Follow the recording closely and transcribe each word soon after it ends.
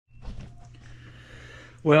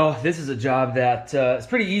Well, this is a job that is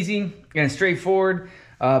pretty easy and straightforward,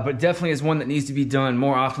 but definitely is one that needs to be done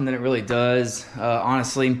more often than it really does,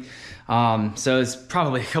 honestly. So it's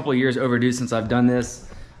probably a couple of years overdue since I've done this.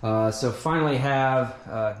 So finally have,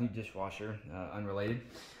 new dishwasher, unrelated.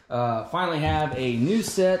 Finally have a new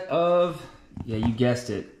set of, yeah, you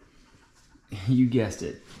guessed it. You guessed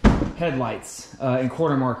it. Headlights and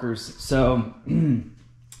quarter markers. So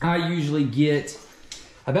I usually get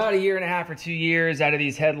about 1.5 years or 2 years out of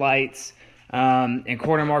these headlights and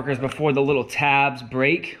quarter markers before the little tabs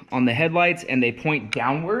break on the headlights and they point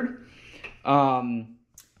downward. And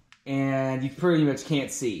you pretty much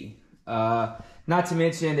can't see. Not to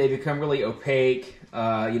mention they become really opaque,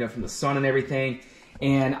 you know, from the sun and everything.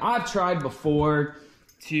 And I've tried before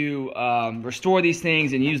to restore these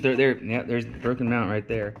things and use yeah, there's the broken mount right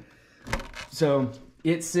there. So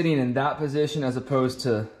it's sitting in that position as opposed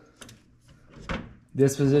to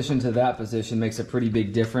this position to that position makes a pretty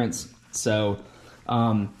big difference. So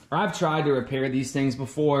I've tried to repair these things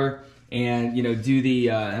before and, you know, do the,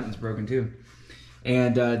 that one's broken too.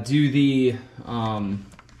 And do the,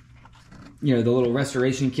 you know, the little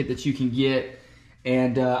restoration kit that you can get.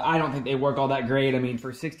 And I don't think they work all that great. I mean,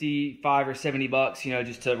 for 65 or 70 bucks, you know,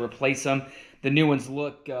 just to replace them, the new ones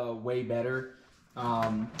look way better.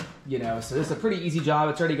 You know, so this is a pretty easy job.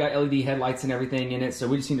 It's already got LED headlights and everything in it, so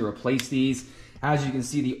we just need to replace these. As you can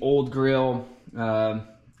see, the old grill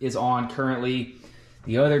is on currently.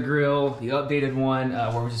 The other grill, the updated one,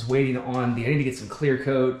 we're just waiting on the, I need to get some clear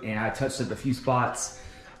coat, and I touched up a few spots.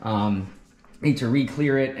 Need to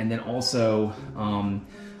re-clear it, and then also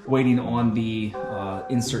waiting on the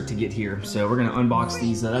insert to get here. So we're gonna unbox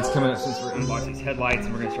these. That's coming up since we're unboxing these headlights,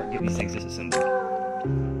 and we're gonna start getting these things disassembled.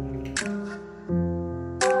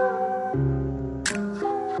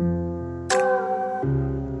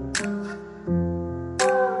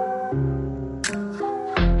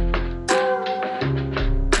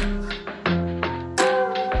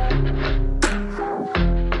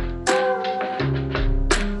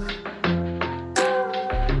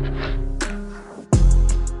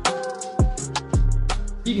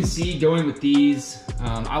 You can see going with these,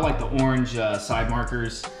 I like the orange side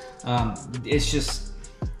markers. It's just,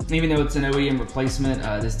 even though it's an OEM replacement,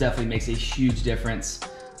 this definitely makes a huge difference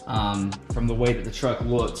from the way that the truck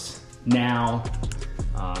looks now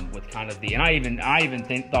with kind of the, and I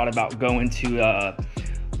even thought about going to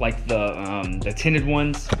like the tinted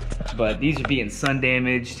ones, but these are being sun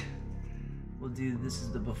damaged. We'll do, this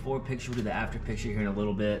is the before picture, we'll do the after picture here in a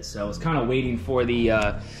little bit. So I was kind of waiting for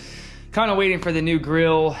the new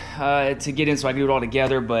grill to get in so I can do it all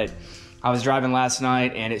together, but I was driving last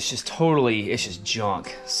night and it's just totally, it's just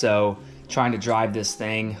junk. So trying to drive this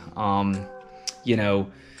thing, you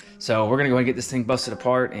know, so we're gonna go ahead and get this thing busted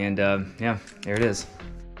apart, and yeah, there it is.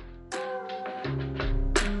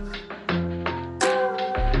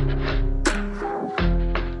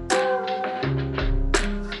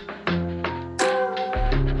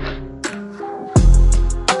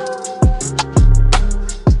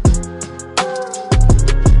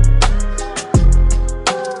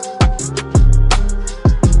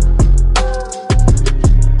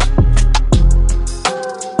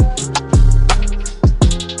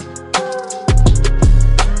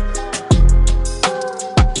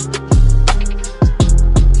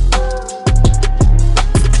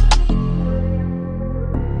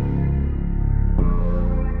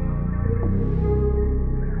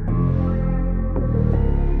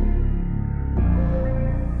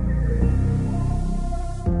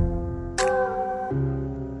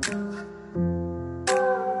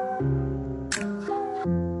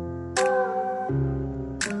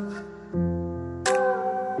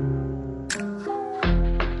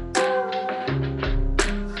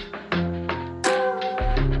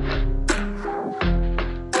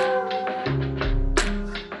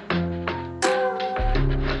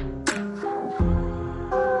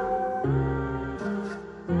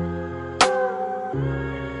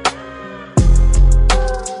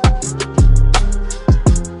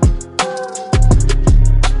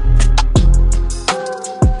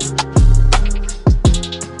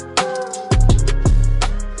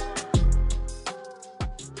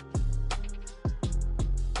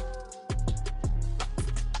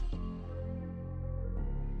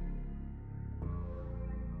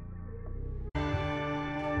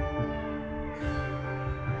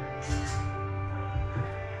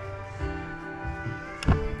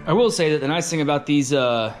 I will say that the nice thing about these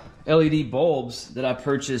LED bulbs that I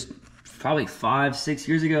purchased probably 5-6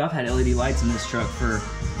 years ago, I've had LED lights in this truck for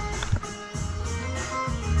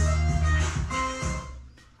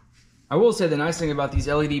I will say the nice thing about these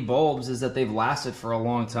LED bulbs is that they've lasted for a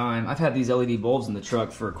long time. I've had these LED bulbs in the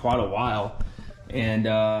truck for quite a while. And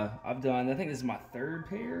I've done, I think this is my 3rd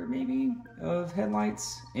pair maybe of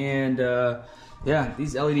headlights. And yeah,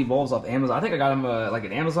 these LED bulbs off Amazon. I think I got them like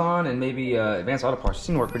at Amazon and maybe Advanced Auto Parts. They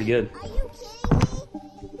seem to work pretty good. Are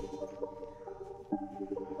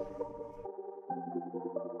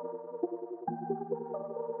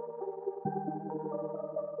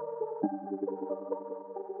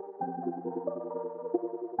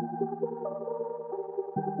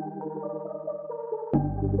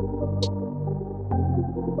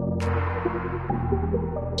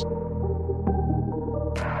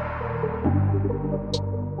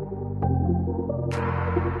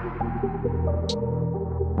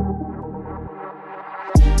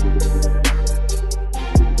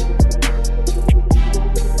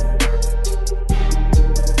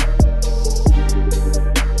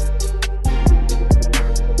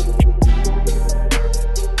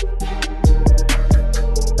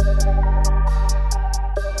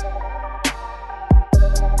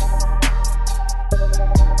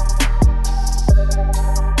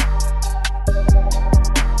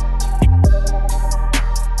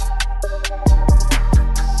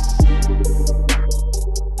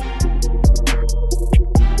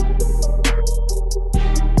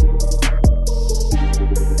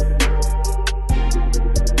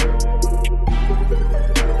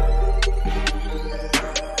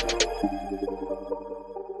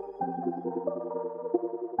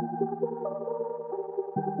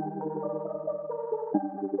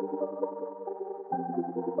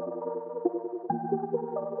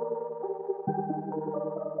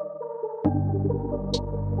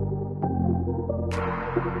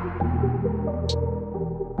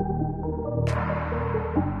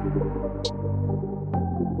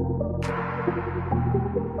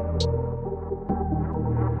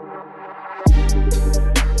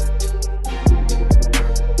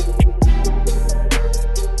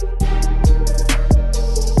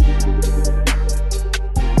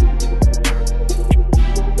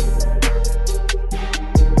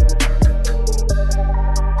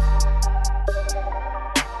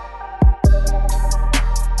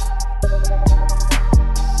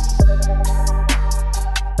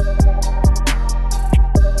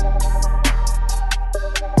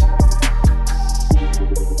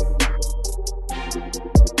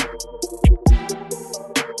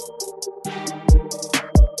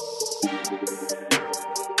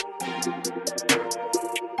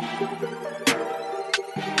you kidding me?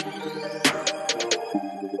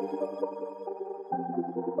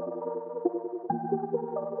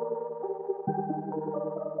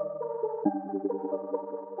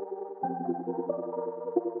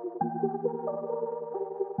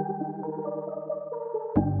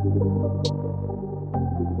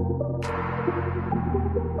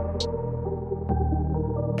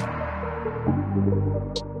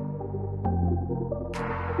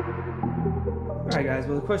 Alright guys,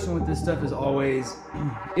 well the question with this stuff is always,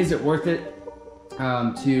 is it worth it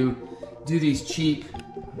to do these cheap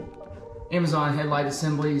Amazon headlight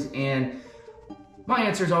assemblies? And my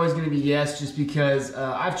answer is always going to be yes, just because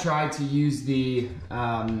I've tried to use the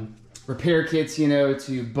repair kits, you know,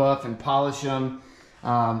 to buff and polish them,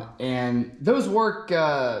 and those work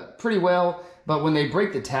pretty well, but when they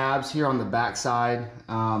break the tabs here on the back side,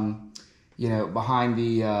 you know, behind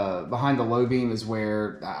the low beam is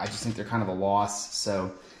where I just think they're kind of a loss.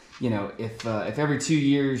 So, you know, if every 2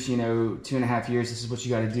 years, you know, 2.5 years, this is what you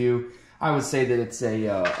got to do, I would say that it's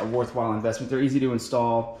a worthwhile investment. They're easy to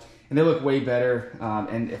install and they look way better.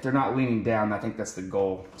 And if they're not leaning down, I think that's the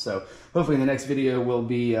goal. So hopefully in the next video, we'll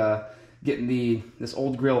be getting this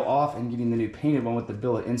old grill off and getting the new painted one with the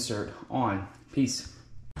billet insert on. Peace.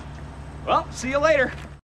 Well, see you later.